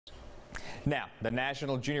Now, the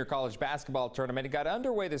National Junior College Basketball Tournament got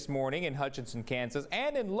underway this morning in Hutchinson, Kansas,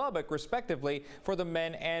 and in Lubbock, respectively, for the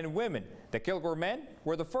men and women. The Kilgore men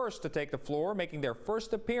were the first to take the floor, making their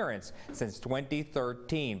first appearance since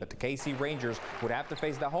 2013. But the KC Rangers would have to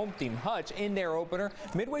face the home team, Hutch, in their opener.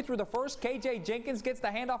 Midway through the first, KJ Jenkins gets the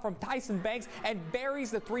handoff from Tyson Banks and buries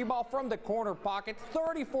the three ball from the corner pocket.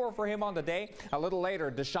 34 for him on the day. A little later,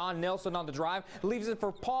 Deshaun Nelson on the drive leaves it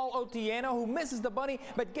for Paul Otieno, who misses the bunny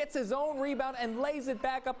but gets his own rebound and lays it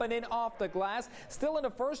back up and in off the glass. Still in the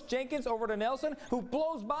first, Jenkins over to Nelson, who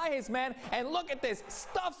blows by his man, and look at this,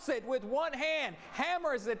 stuffs it with one hand,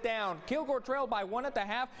 hammers it down. Kilgore trailed by 1 at the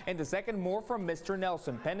half. In the second, more from Mr.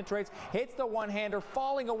 Nelson. Penetrates, hits the one-hander,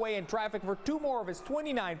 falling away in traffic for 2 more of his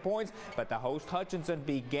 29 points, but the host Hutchinson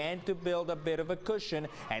began to build a bit of a cushion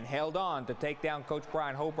and held on to take down Coach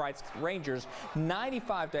Brian Hobright's Rangers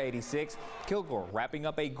 95-86. Kilgore wrapping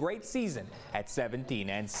up a great season at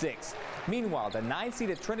 17-6. Meanwhile, the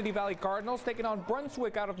 9-seeded Trinity Valley Cardinals taking on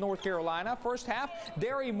Brunswick out of North Carolina. First half,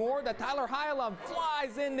 Derry Moore, the Tyler High alum,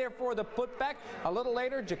 flies in there for the putback. A little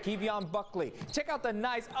later, Jakevion Buckley. Check out the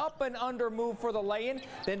nice up and under move for the lay-in.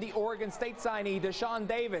 Then the Oregon State signee, Deshaun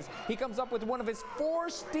Davis. He comes up with one of his 4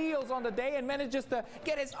 steals on the day and manages to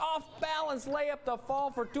get his off-balance layup to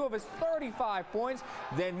fall for 2 of his 35 points.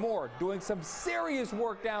 Then Moore doing some serious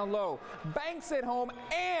work down low. Banks it home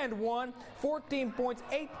and won. 14 points,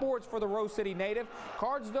 8 boards for the Rose City native.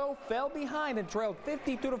 Cards, though, fell behind and trailed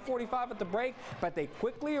 52-45 at the break, but they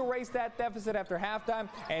quickly erased that deficit after halftime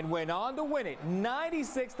and went on to win it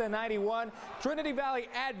 96-91. Trinity Valley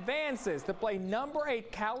advances to play number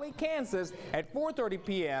 8 Cowley, Kansas at 4:30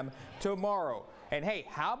 p.m. tomorrow. And hey,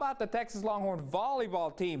 how about the Texas Longhorn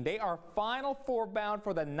volleyball team? They are Final Four bound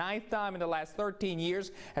for the 9th time in the last 13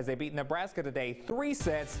 years as they beat Nebraska today 3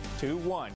 sets to 1.